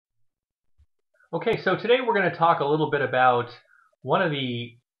Okay, so today we're going to talk a little bit about one of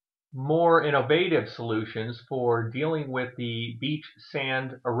the more innovative solutions for dealing with the beach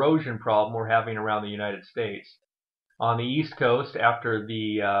sand erosion problem we're having around the United States. On the East Coast, after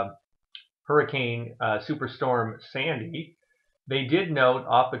the Hurricane Superstorm Sandy, they did note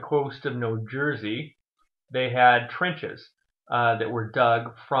off the coast of New Jersey they had trenches that were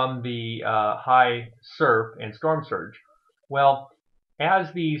dug from the high surf and storm surge. Well,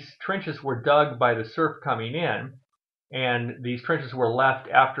 as these trenches were dug by the surf coming in, and these trenches were left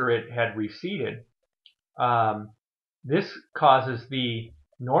after it had receded, this causes the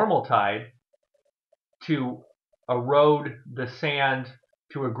normal tide to erode the sand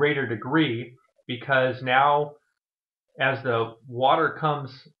to a greater degree because now as the water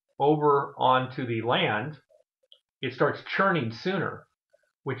comes over onto the land, it starts churning sooner,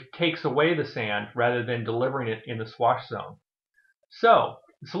 which takes away the sand rather than delivering it in the swash zone. So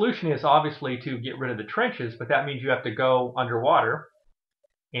the solution is obviously to get rid of the trenches, but that means you have to go underwater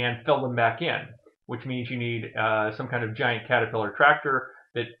and fill them back in, which means you need some kind of giant caterpillar tractor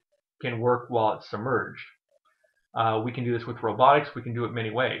that can work while it's submerged. We can do this with robotics. We can do it many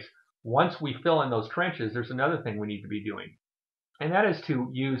ways. Once we fill in those trenches, there's another thing we need to be doing, and that is to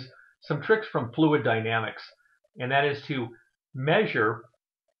use some tricks from fluid dynamics, and that is to measure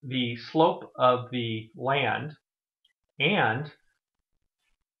the slope of the land and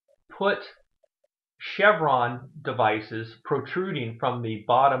put chevron devices protruding from the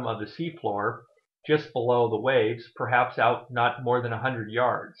bottom of the seafloor just below the waves, perhaps out not more than 100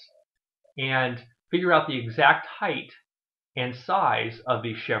 yards, and figure out the exact height and size of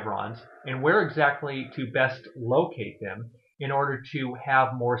these chevrons and where exactly to best locate them in order to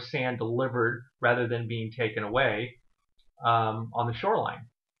have more sand delivered rather than being taken away on the shoreline.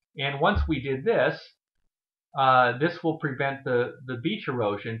 And once we did this, this will prevent the beach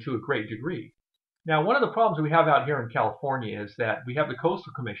erosion to a great degree. Now, one of the problems we have out here in California is that we have the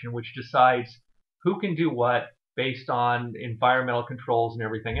Coastal Commission, which decides who can do what based on environmental controls and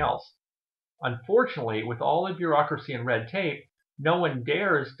everything else. Unfortunately, with all the bureaucracy and red tape, no one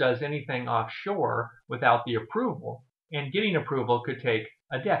does anything offshore without the approval, and getting approval could take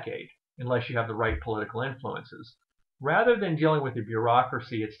a decade unless you have the right political influences. Rather than dealing with the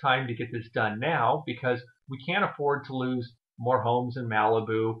bureaucracy, it's time to get this done now because we can't afford to lose more homes in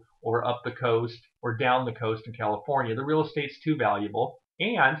Malibu or up the coast or down the coast in California. The real estate's too valuable,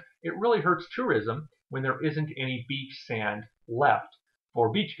 and it really hurts tourism when there isn't any beach sand left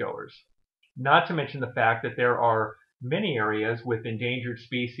for beachgoers. Not to mention the fact that there are many areas with endangered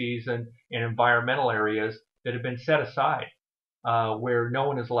species and environmental areas that have been set aside where no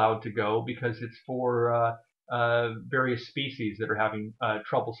one is allowed to go because it's for various species that are having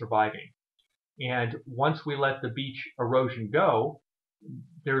trouble surviving. And once we let the beach erosion go,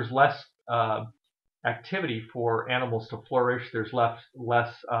 there's less activity for animals to flourish. There's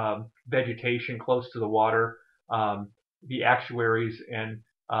less vegetation close to the water. The actuaries and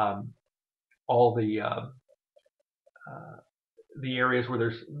all the areas where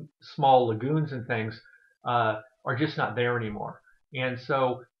there's small lagoons and things are just not there anymore. And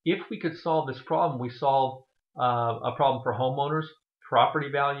so if we could solve this problem, we solve a problem for homeowners, property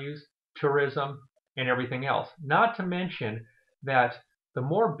values, tourism, and everything else. Not to mention that the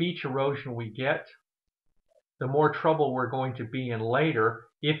more beach erosion we get, the more trouble we're going to be in later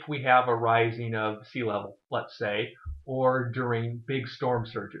if we have a rising of sea level, let's say, or during big storm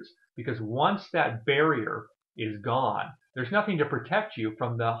surges. Because once that barrier is gone, there's nothing to protect you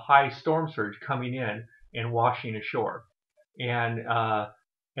from the high storm surge coming in and washing ashore. And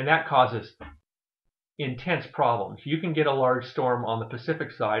that causes intense problems. You can get a large storm on the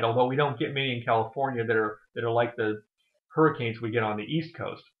Pacific side, although we don't get many in California that are like the hurricanes we get on the East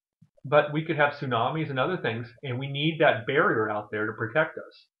Coast. But we could have tsunamis and other things, and we need that barrier out there to protect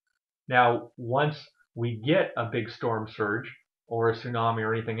us. Now, once we get a big storm surge or a tsunami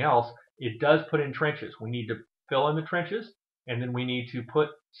or anything else, it does put in trenches. We need to fill in the trenches, and then we need to put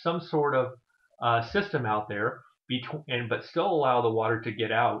some sort of system out there, but still allow the water to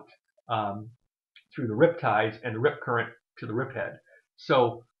get out through the rip tides and the rip current to the rip head.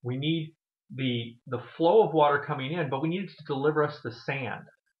 So we need the flow of water coming in, but we need it to deliver us the sand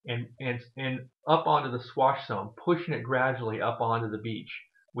and up onto the swash zone, pushing it gradually up onto the beach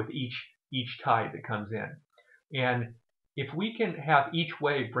with each tide that comes in. And if we can have each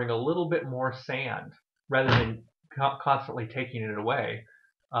wave bring a little bit more sand rather than constantly taking it away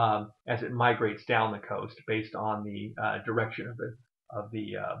as it migrates down the coast based on the direction of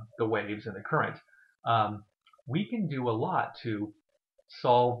the waves and the current, we can do a lot to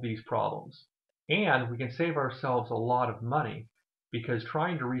solve these problems, and we can save ourselves a lot of money because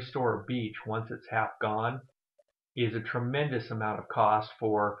trying to restore a beach once it's half gone is a tremendous amount of cost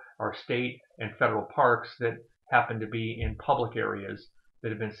for our state and federal parks that happen to be in public areas that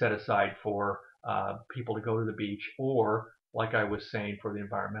have been set aside for people to go to the beach, or, like I was saying, for the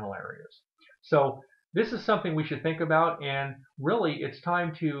environmental areas. So this is something we should think about, and really it's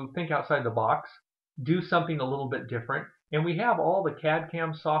time to think outside the box, do something a little bit different. And we have all the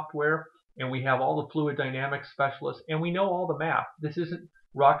CAD/CAM software, and we have all the fluid dynamics specialists, and we know all the math. This isn't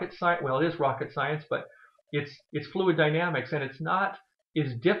rocket science. Well, it is rocket science, but it's fluid dynamics, and it's not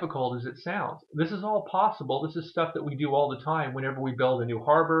as difficult as it sounds. This is all possible. This is stuff that we do all the time whenever we build a new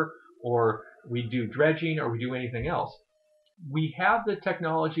harbor, or we do dredging, or we do anything else. We have the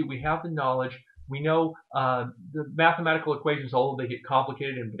technology, we have the knowledge, we know the mathematical equations, although they get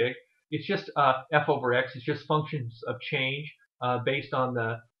complicated and big. It's just f over x. It's just functions of change based on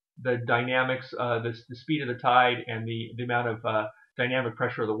the dynamics, the speed of the tide, and the amount of dynamic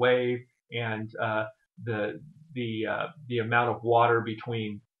pressure of the wave, and the amount of water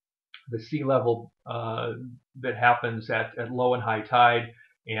between the sea level that happens at low and high tide,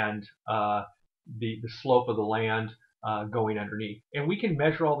 and the slope of the land going underneath. And we can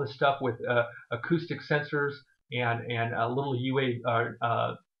measure all this stuff with acoustic sensors and little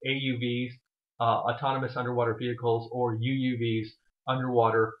AUVs, autonomous underwater vehicles, or UUVs,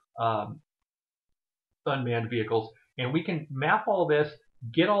 underwater unmanned vehicles. And we can map all this,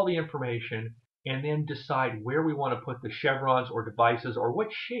 get all the information, and then decide where we want to put the chevrons or devices, or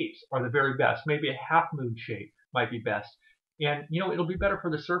what shapes are the very best. Maybe a half moon shape might be best. And it'll be better for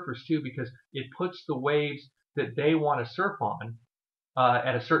the surfers too, because it puts the waves that they want to surf on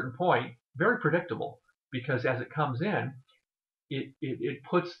at a certain point very predictable, because as it comes in, it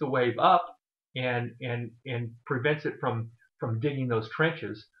puts the wave up and prevents it from digging those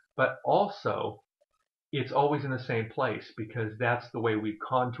trenches, but also it's always in the same place, because that's the way we've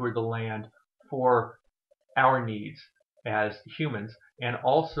contoured the land for our needs as humans, and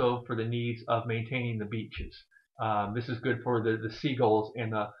also for the needs of maintaining the beaches. This is good for the seagulls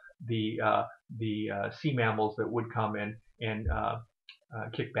and the sea mammals that would come in and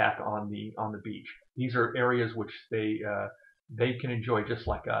kick back on the beach. These are areas which they can enjoy just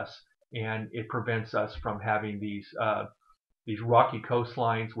like us, and it prevents us from having these rocky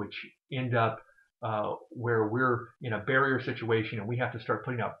coastlines which end up where we're in a barrier situation, and we have to start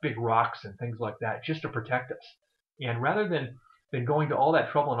putting out big rocks and things like that just to protect us. And rather than going to all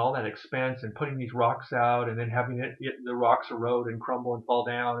that trouble and all that expense and putting these rocks out, and then having the rocks erode and crumble and fall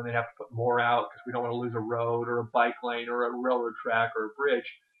down, and then have to put more out because we don't want to lose a road or a bike lane or a railroad track or a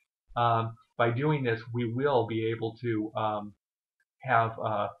bridge, by doing this, we will be able to have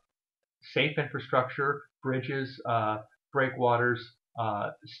safe infrastructure, bridges, breakwaters,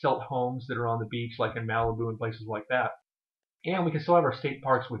 stilt homes that are on the beach, like in Malibu and places like that. And we can still have our state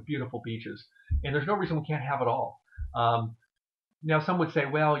parks with beautiful beaches. And there's no reason we can't have it all. Now, some would say,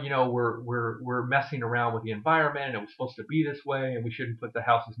 well, we're messing around with the environment, and it was supposed to be this way, and we shouldn't put the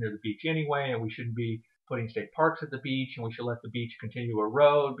houses near the beach anyway, and we shouldn't be putting state parks at the beach, and we should let the beach continue to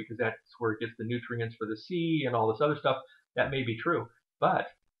erode because that's where it gets the nutrients for the sea and all this other stuff. That may be true, but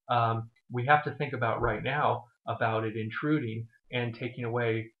we have to think about right now about it intruding and taking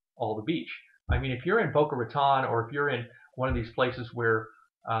away all the beach. I mean, if you're in Boca Raton, or if you're in one of these places where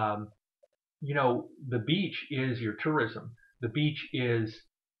the beach is your tourism, the beach is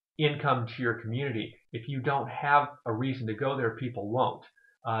income to your community. If you don't have a reason to go there, people won't.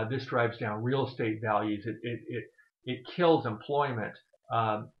 This drives down real estate values. It kills employment.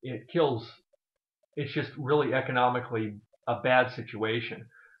 It's just really economically a bad situation.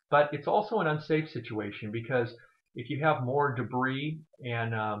 But it's also an unsafe situation, because if you have more debris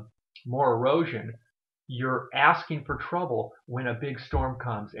and more erosion, you're asking for trouble when a big storm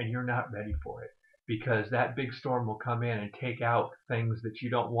comes and you're not ready for it, because that big storm will come in and take out things that you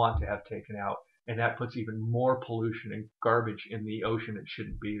don't want to have taken out, and that puts even more pollution and garbage in the ocean that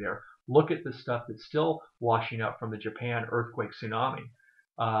shouldn't be there. Look at the stuff that's still washing up from the Japan earthquake tsunami.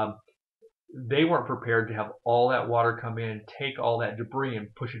 They weren't prepared to have all that water come in, take all that debris,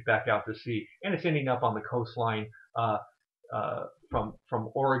 and push it back out to sea, and it's ending up on the coastline from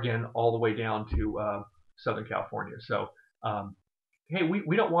Oregon all the way down to Southern California. So, hey,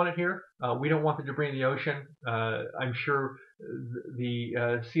 we don't want it here. We don't want the debris in the ocean. I'm sure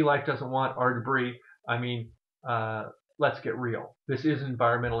the sea life doesn't want our debris. I mean, let's get real. This is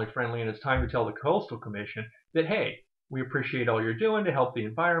environmentally friendly, and it's time to tell the Coastal Commission that, hey, we appreciate all you're doing to help the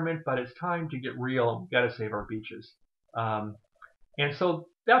environment, but it's time to get real, and we've got to save our beaches. And so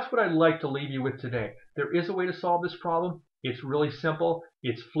that's what I'd like to leave you with today. There is a way to solve this problem. It's really simple.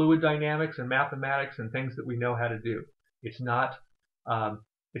 It's fluid dynamics and mathematics and things that we know how to do. It's not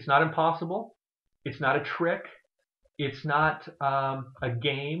It's not impossible. It's not a trick. It's not a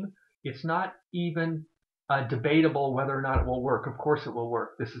game. It's not even debatable whether or not it will work. Of course, it will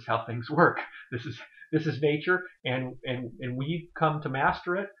work. This is how things work. This is nature, and we've come to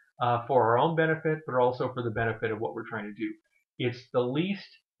master it for our own benefit, but also for the benefit of what we're trying to do. It's the least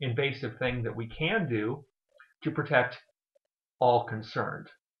invasive thing that we can do to protect all concerned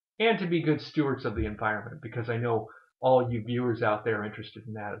and to be good stewards of the environment, because I know all you viewers out there are interested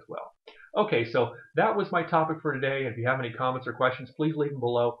in that as well. Okay, so that was my topic for today. If you have any comments or questions, please leave them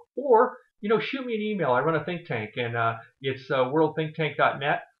below, or shoot me an email. I run a think tank, and it's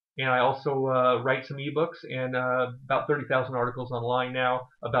worldthinktank.net, and I also write some ebooks and about 30,000 articles online now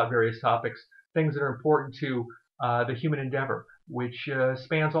about various topics, things that are important to the human endeavor, which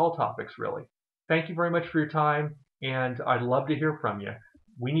spans all topics really. Thank you very much for your time, and I'd love to hear from you.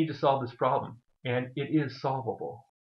 We need to solve this problem, and it is solvable.